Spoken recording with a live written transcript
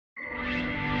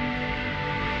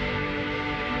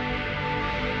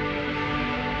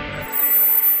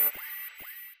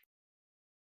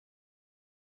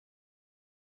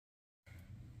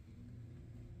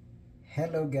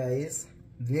Hello guys,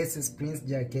 this is Prince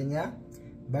Kenya,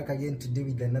 back again today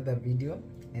with another video.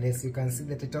 And as you can see,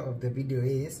 the title of the video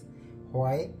is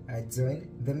why I joined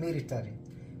the military.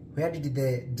 Where did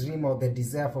the dream or the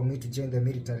desire for me to join the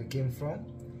military came from?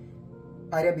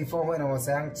 Earlier, before, when I was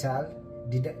a young child,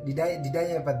 did I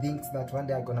ever think that one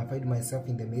day I'm gonna find myself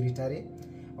in the military?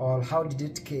 Or how did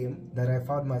it came that I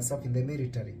found myself in the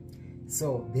military?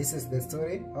 So this is the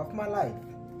story of my life.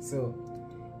 So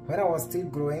when I was still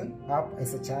growing up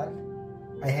as a child,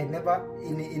 I had never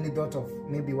any thought of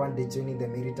maybe one day joining the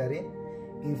military.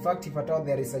 In fact, if at all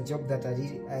there is a job that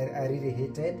I really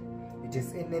hated, it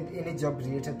is any job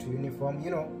related to uniform.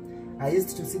 You know, I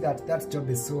used to see that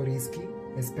job is so risky,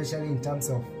 especially in terms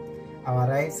of our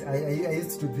lives. I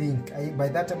used to think, by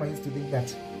that time I used to think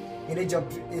that any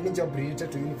job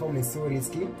related to uniform is so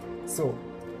risky. So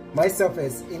myself,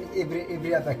 as in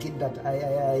every other kid, that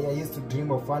I used to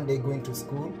dream of one day going to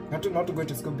school, not to go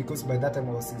to school, because by that time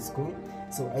I was in school.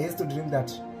 So I used to dream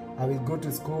that I will go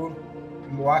to school,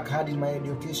 work hard in my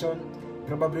education,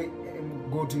 probably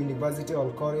go to university or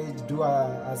college, do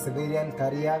a civilian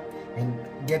career, and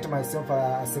get myself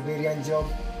a civilian job,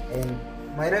 and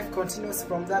my life continues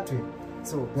from that way.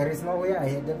 So there is no way I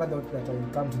had ever thought that I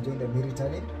would come to join the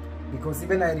military, because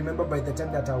even I remember by the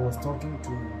time that I was talking to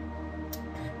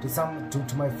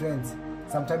my friends,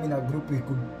 sometime in a group we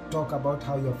could talk about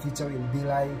how your future will be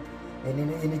like, and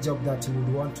any job that you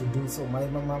would want to do. So my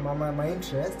interest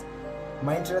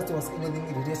was anything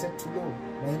related to law.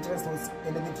 My interest was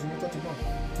anything related to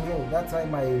law. That's why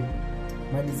my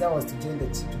desire was to join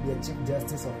to be a Chief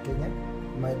Justice of Kenya,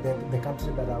 the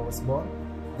country that I was born.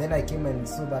 Then I came and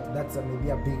saw that that's maybe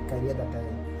a big career that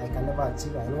I can never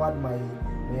achieve. I lowered my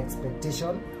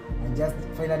expectation, and just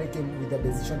finally came with the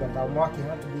decision that I'm working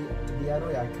hard to be a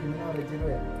lawyer, a criminology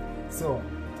lawyer. So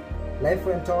life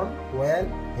went on well,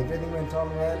 everything went on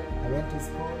well. I went to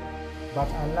school, but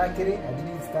unluckily I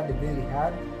didn't study very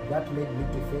hard. That made me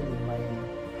to fail in my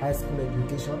high school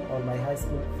education, or my high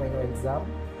school final exam.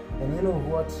 And you know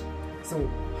what? So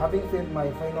having failed my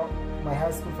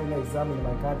high school final exam in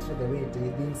my country, the way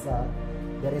things are,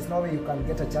 there is no way you can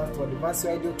get a chance to advance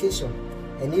your education.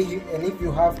 And if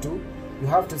you have to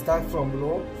start from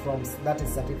low, from that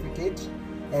is certificate.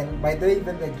 And by the way,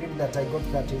 even the grade that I got,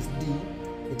 that is D,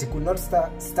 it could not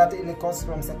start any course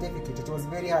from certificate. It was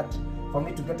very hard for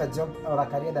me to get a job or a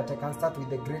career that I can start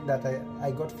with the grade that I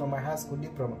got from my high school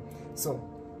diploma. So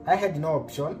I had no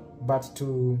option but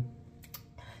to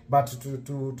go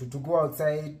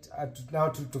outside,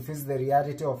 to face the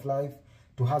reality of life,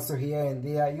 to hustle here and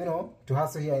there, you know, to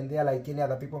hustle here and there like any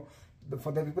other people.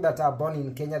 For the people that are born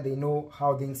in Kenya, they know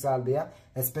how things are there,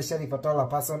 especially if at all a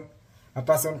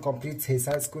person completes his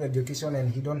high school education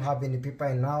and he don't have any paper,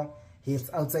 and now he's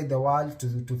outside the world to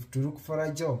look for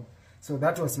a job. So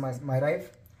that was my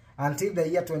life until the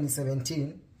year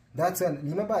 2017. That's when,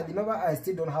 remember I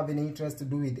still don't have any interest to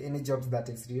do with any jobs that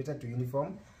is related to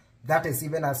uniform. That is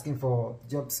even asking for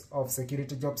jobs of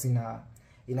security jobs in a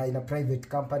private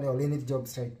company, or any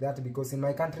jobs like that, because in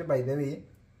my country, by the way,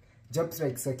 jobs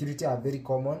like security are very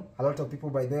common. A lot of people,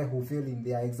 by the way, who fail in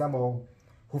their exam or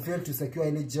who fail to secure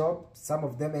any job, some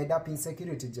of them end up in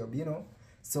security job, you know.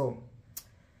 So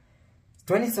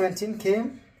 2017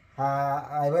 came.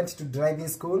 I went to driving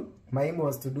school. My aim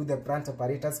was to do the plant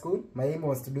operator school. My aim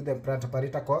was to do the plant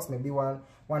operator course, maybe one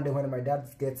day when my dad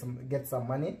gets some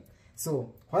money.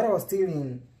 So while I was still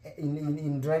in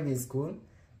driving school,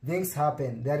 things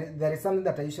happened. There is something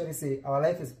that I usually say: our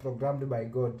life is programmed by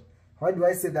God. Why do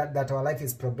I say that our life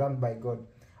is programmed by God?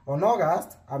 On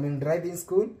August, I'm in driving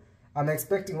school. I'm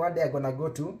expecting one day I'm gonna go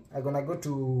to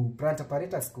plant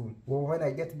operator school. Well, when I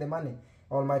get the money,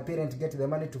 or my parents get the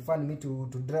money to fund me to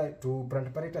drive to plant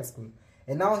operator school.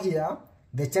 And now here,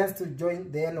 the chance to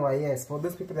join the NYS. For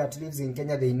those people that lives in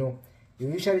Kenya, they know. You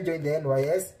usually join the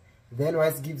NYS. The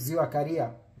NYS gives you a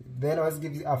career. The NYS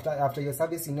gives you, after your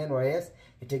service in NYS,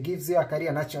 it gives you a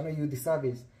career, National Youth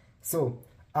Service. So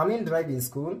I'm in driving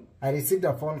school. I received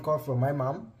a phone call from my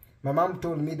mom. My mom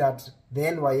told me that the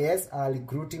NYS are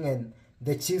recruiting, and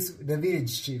the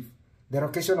village chief, the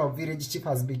location of village chief,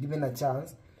 has been given a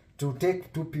chance to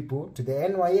take 2 people to the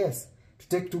NYS. To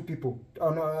take 2 people.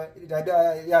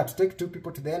 To take 2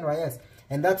 people to the NYS.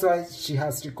 And that's why she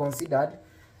has reconsidered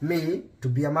me to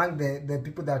be among the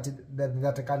people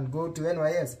that can go to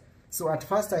NYS. So at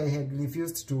first I had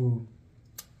refused to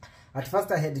go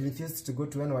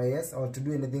to NYS or to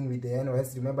do anything with the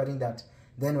NYS, remembering that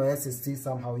the NYS is still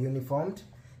somehow uniformed.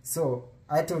 So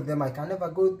I told them I can never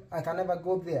go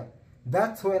there.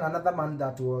 That's when another man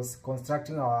that was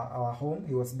constructing our home,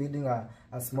 he was building a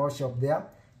small shop there,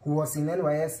 who was in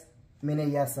NYS many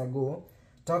years ago,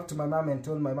 talked to my mom and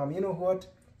told my mom, you know what,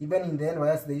 even in the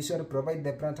NYS they usually provide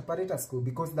the plant operator school,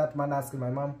 because that man asked my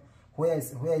mom, where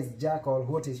is Jack, or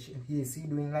what is he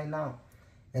doing right now?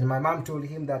 And my mom told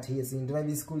him that he is in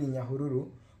driving school in Nyahururu,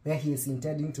 where he is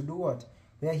intending to do what?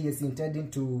 Where he is intending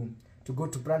to go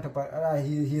to plant operator.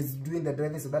 He is doing the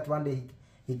driving so that one day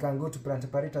he can go to plant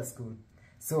operator school.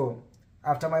 So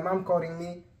after my mom calling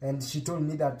me, and she told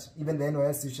me that even the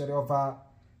NYS usually offer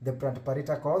the plant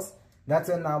operator course, that's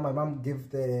when now my mom gave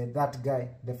that guy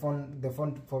the phone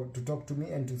to talk to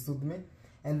me and to soothe me.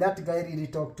 And that guy really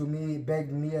talked to me,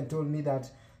 begged me, and told me that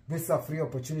this is a free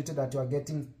opportunity that you are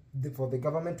getting for the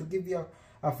government to give you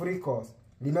a free course.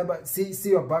 Remember, see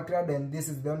your background, and this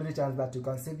is the only chance that you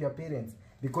can save your parents.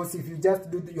 Because if you just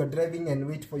do your driving and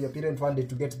wait for your parents one day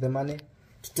to get the money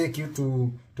to take you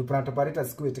to plant operator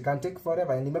school, it can take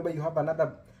forever. And remember, you have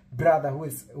another brother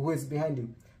who is behind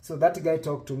you. So that guy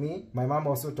talked to me. My mom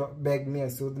also begged me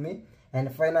and soothed me.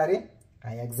 And finally,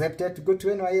 I accepted to go to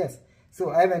NYS. So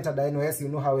I went to the NYS. You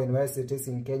know how NYS it is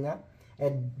in Kenya.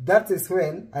 And that is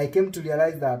when I came to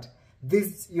realize that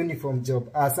this uniform job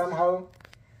are somehow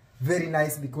very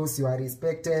nice, because you are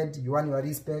respected, you want your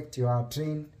respect, you are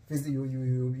trained,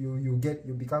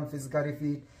 you become physically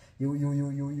fit,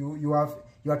 you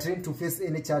are trained to face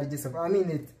any challenges. I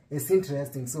mean, it's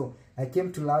interesting. So I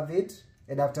came to love it,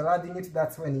 and after loving it,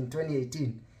 that's when in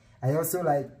 2018 I also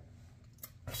like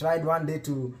tried one day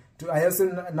I also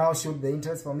now showed the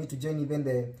interest for me to join even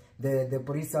the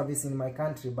police service in my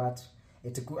country, but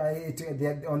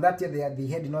on that year they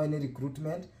had no any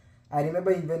recruitment. I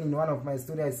remember even in one of my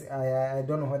stories, I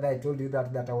don't know whether I told you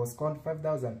that I was conned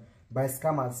 5,000 by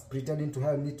scammers pretending to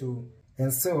help me to,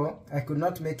 and so I could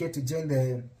not make it to join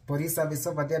the police service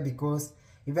over there, because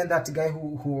even that guy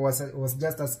who was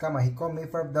just a scammer, he called me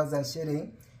 5,000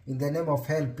 shilling in the name of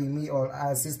helping me or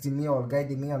assisting me or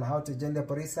guiding me on how to join the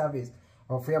police service,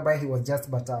 of whereby he was just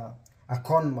but a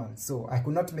con man. So I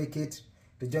could not make it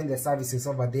to join the services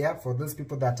over there. For those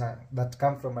people that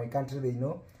come from my country, they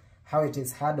know how it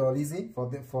is hard or easy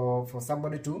for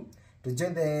somebody to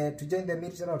join the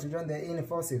military or to join the armed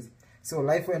forces. So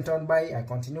life went on by. I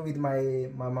continued with my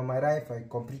life. I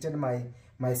completed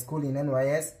my school in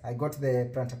NYS. I got the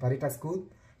plant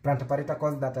operator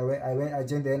course that I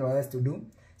joined the NYS to do.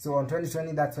 So on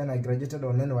 2020, that's when I graduated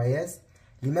on NYS.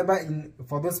 Remember,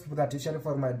 for those people that usually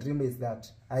for my dream is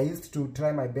that I used to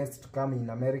try my best to come in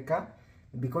America,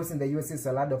 because in the USA is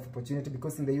a lot of opportunity,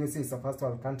 because in the USA is a first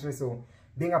world country. So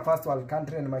being a first world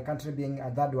country and my country being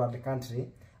a third world country,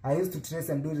 I used to trace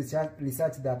and do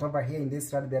research that over here in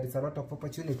this world there is a lot of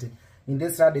opportunity. In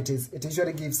this world it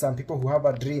usually gives some people who have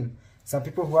a dream, some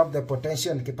people who have the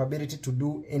potential and capability to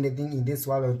do anything in this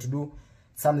world, or to do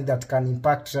something that can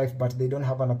impact life, but they don't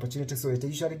have an opportunity. So it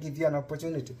usually gives you an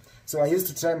opportunity. So I used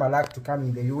to try my luck to come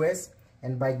in the US,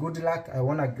 and by good luck I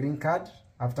won a green card.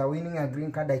 After winning a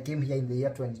green card, I came here in the year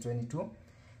 2022.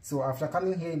 So after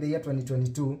coming here in the year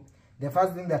 2022, the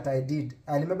first thing that I did,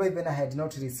 I remember even I had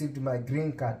not received my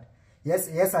green card. Yes,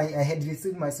 I had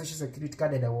received my social security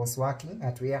card, and I was working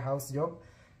at warehouse job,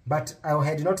 but I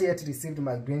had not yet received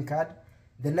my green card.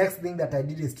 The next thing that I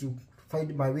did is to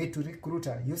find my way to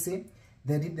recruiter. You see,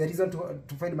 the reason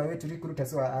to find my way to recruiter.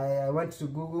 So I went to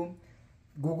Googled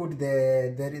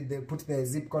put the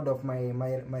zip code of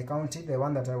my county, the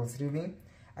one that I was living.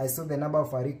 I saw the number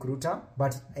of a recruiter,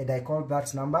 and I called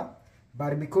that number.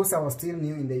 But because I was still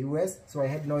new in the US, so I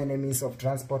had no any means of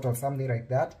transport or something like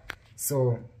that.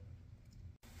 So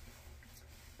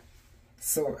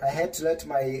I had to let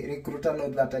my recruiter know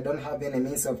that I don't have any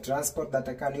means of transport that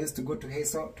I can use to go to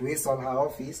Hazel, her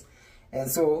office. And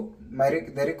so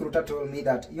the recruiter told me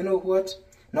that, you know what,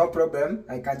 no problem,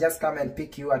 I can just come and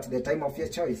pick you at the time of your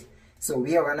choice. So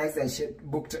we organized and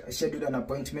scheduled an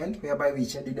appointment, whereby we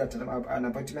scheduled an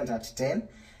appointment at 10.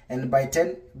 And by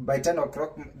 10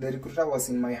 o'clock, the recruiter was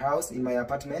in my house, in my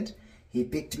apartment. He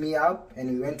picked me up and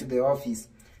we went to the office.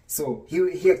 So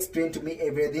he explained to me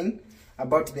everything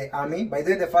about the army. By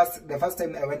the way, the first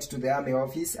time I went to the army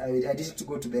office, I didn't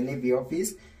go to the Navy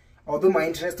office, although my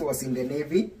interest was in the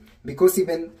Navy, because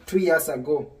even 2 years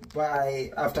ago,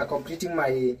 after completing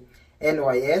my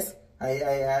NYS, I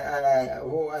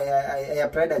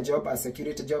applied a job, a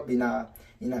security job in a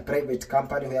private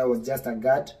company where I was just a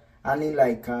guard, earning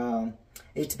like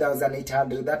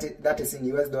 8,800. That is in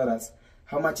US dollars.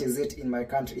 How much is it in my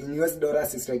country? In US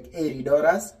dollars, it's like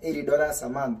 $80 a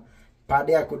month. Per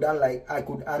day, I could earn like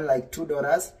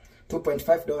 $2,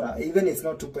 $2.5. Even it's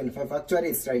not 2.5. Actually,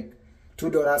 it's like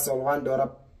 $2 or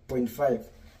 $1.5.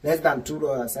 Less than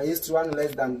 $2. I used to earn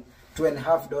less than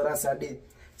 $2.50 a day.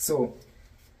 So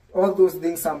all those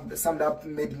things summed up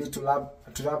made me to love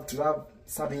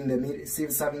serving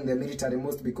the military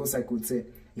most, because I could say,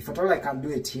 if at all I can do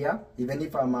it here, even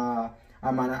if I'm an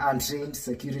untrained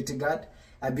security guard,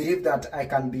 I believe that I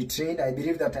can be trained. I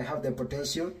believe that I have the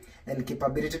potential and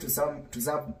capability to serve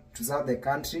the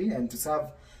country and to serve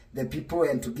the people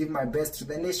and to give my best to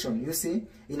the nation. You see,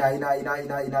 in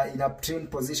a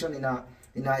trained position, in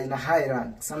a high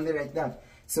rank, something like that.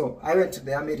 So I went to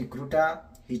the army recruiter.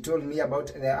 He told me about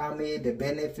the army, the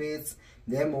benefits,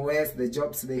 the MOS, the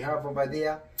jobs they have over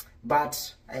there.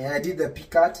 But I did the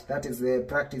PCAT, that is the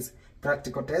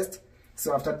practical test.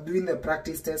 So after doing the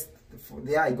practice test,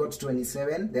 there I got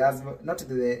 27. The ASVAB,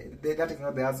 that is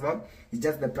not the ASVAB, it's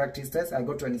just the practice test. I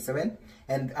got 27,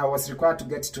 and I was required to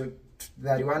get to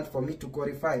 31 for me to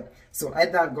qualify. So I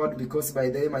thank God, because by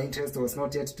the way my interest was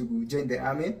not yet to join the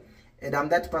army, and I'm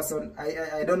that person.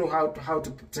 I don't know how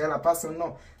to tell a person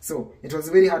no. So it was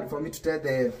very hard for me to tell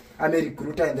the army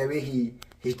recruiter, and the way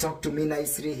he talked to me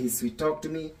nicely, he sweet talked to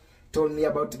me, told me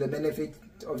about the benefit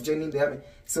of joining the army.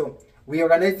 So we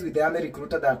organized with the army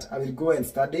recruiter that I will go and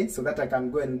study so that I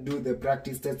can go and do the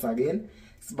practice tests again.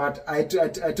 But I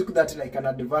took that like an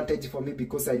advantage for me,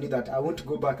 because I knew that I won't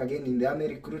go back again in the army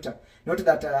recruiter. Not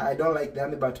that I don't like the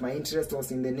army, but my interest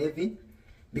was in the Navy.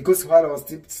 Because while I was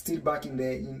still back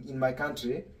in my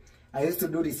country, I used to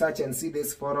do research and see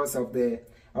these photos of the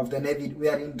Navy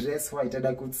wearing dress white, and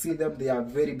I could see them. They are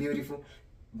very beautiful.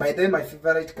 By then, my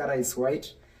favorite color is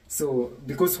white. So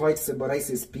because white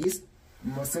symbolizes peace,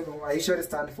 I usually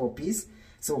stand for peace.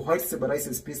 So white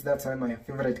symbolizes peace. That's why my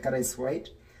favorite color is white.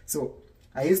 So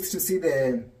I used to see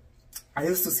the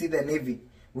Navy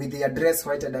with their dress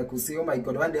white, and I could say, oh my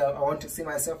God, one day I want to see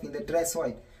myself in the dress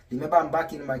white. Remember, I'm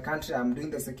back in my country. I'm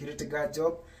doing the security guard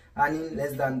job, earning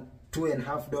less than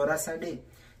 $2.50 a day.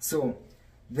 So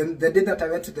the day that I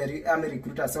went to the army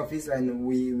recruiter's office,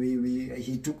 and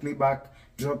he took me back,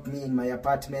 dropped me in my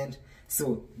apartment.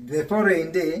 So the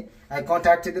following day, I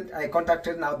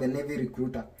contacted now the Navy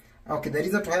recruiter. Okay, the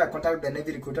reason why I contacted the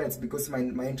Navy recruiter is because my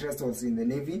interest was in the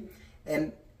Navy.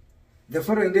 And the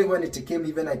following day when it came,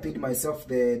 even I paid myself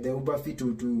the Uber fee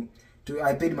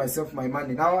I paid myself my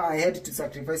money. Now I had to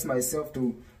sacrifice myself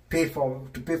to pay for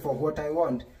what I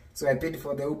want. So I paid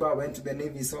for the Uber, went to the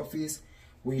Navy's office.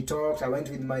 We talked. I went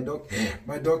with my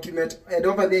document, and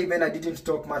over there even I didn't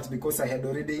talk much, because I had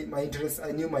already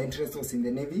I knew my interest was in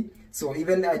the Navy. So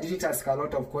even I didn't ask a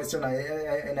lot of questions,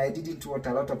 and I didn't want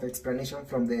a lot of explanation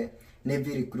from the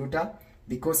Navy recruiter,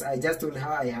 because I just told her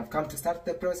I have come to start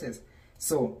the process.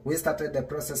 So we started the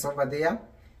process over there.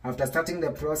 After starting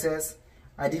the process,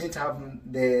 I didn't have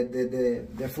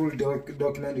the full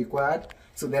document required.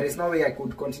 So there is no way I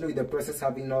could continue with the process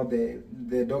having all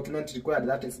the document required,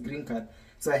 that is green card.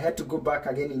 So I had to go back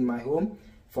again in my home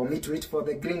for me to wait for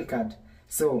the green card.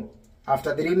 So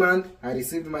after 3 months, I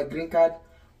received my green card,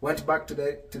 went back to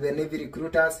the Navy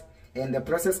recruiters, and the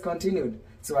process continued.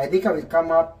 So I think I will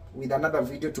come up with another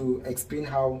video to explain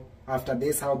how, after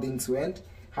this, how things went,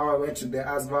 how I went to the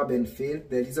ASVAB and failed,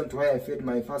 the reason why I failed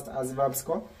my first ASVAB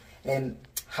score, and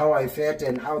how I felt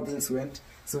and how things went,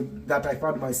 so that I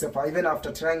found myself, even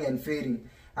after trying and failing,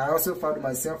 I also found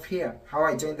myself here, how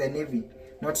I joined the Navy,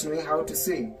 not knowing how to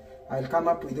swim. I'll come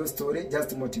up with those stories just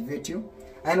to motivate you.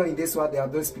 I know in this world there are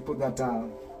those people that are,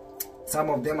 some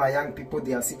of them are young people,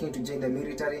 they are seeking to join the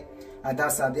military,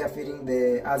 others are there feeling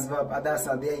the ASVAB, others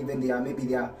are there, even they are, maybe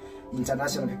they are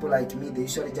international people like me, they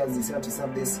usually just decide to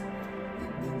serve this,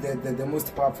 the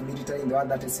most powerful military in the world,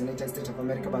 that is United States of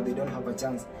America, but they don't have a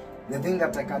chance. The thing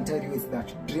that I can tell you is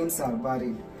that dreams are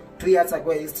varied. 3 years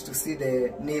ago I used to see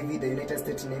the Navy, the United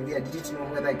States Navy. I didn't know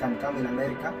whether I can come in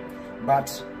America,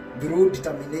 but through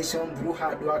determination, through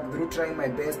hard work, through trying my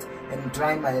best and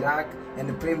trying my luck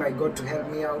and pray my God to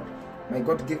help me out, my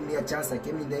God gave me a chance. I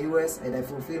came in the US and I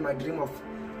fulfilled my dream of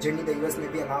joining the US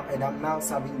Navy, and I'm now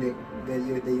serving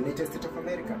the United States of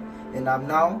America, and I'm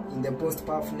now in the most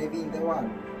powerful Navy in the world.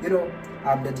 You know,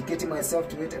 I'm dedicating myself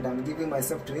to it, and I'm giving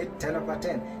myself to it 10 over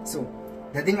 10. So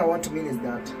the thing I want to mean is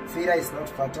that failure is not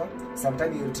fatal.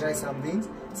 Sometimes you will try some things,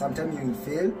 sometimes you will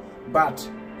fail, but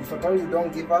if at all you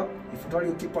don't give up, if at all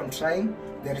you keep on trying,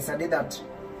 there is a day that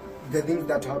the things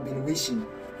that you have been wishing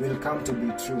will come to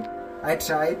be true. I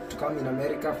tried to come in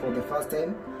America for the first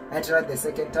time. I tried the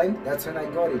second time, that's when I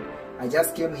got it. I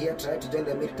just came here, tried to join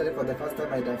the military for the first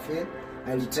time, I failed.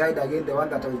 I tried again, the one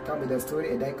that I will come with the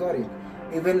story, and I got it.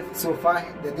 Even so far,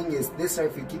 the thing is, this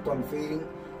life we keep on failing,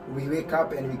 we wake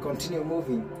up and we continue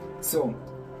moving. So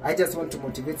I just want to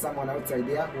motivate someone outside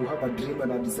there who have a dream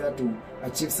and a desire to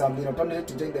achieve something, not only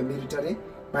to join the military,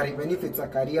 but even if it's a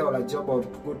career or a job, or to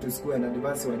go to school and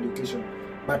advance your education,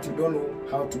 but you don't know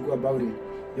how to go about it.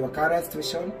 Your current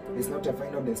situation is not a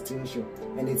final destination,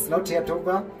 and it's not yet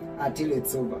over until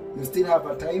it's over. You still have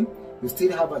a time, you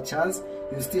still have a chance,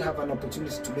 you still have an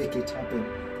opportunity to make it happen.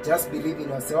 Just believe in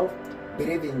yourself,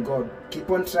 believe in God. Keep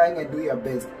on trying and do your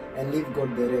best, and leave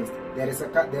God the rest.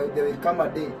 There will come a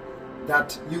day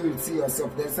that you will see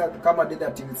yourself. There will come a day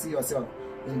that you will see yourself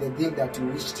in the thing that you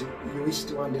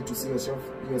wished one day to see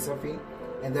yourself in,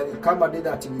 and there will come a day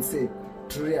that you will say,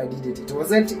 truly I did it. It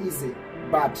wasn't easy,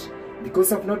 but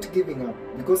because of not giving up,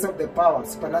 because of the power,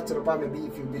 supernatural power, maybe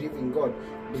if you believe in God,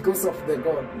 because of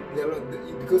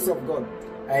because of God,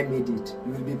 I made it.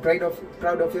 You will be proud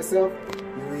of yourself.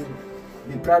 You will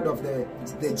be proud of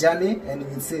the journey, and you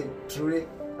will say, truly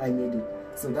I made it.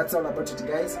 So that's all about it,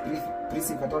 guys. Please,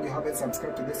 if at all you haven't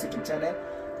subscribed to this YouTube channel,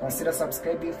 consider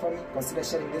subscribing for me. Consider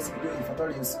sharing this video. If at all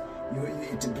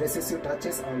it blesses you,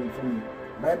 touches, I will inform you.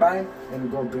 Bye bye,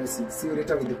 and God bless you. See you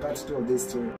later with the part 2 of this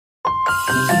story.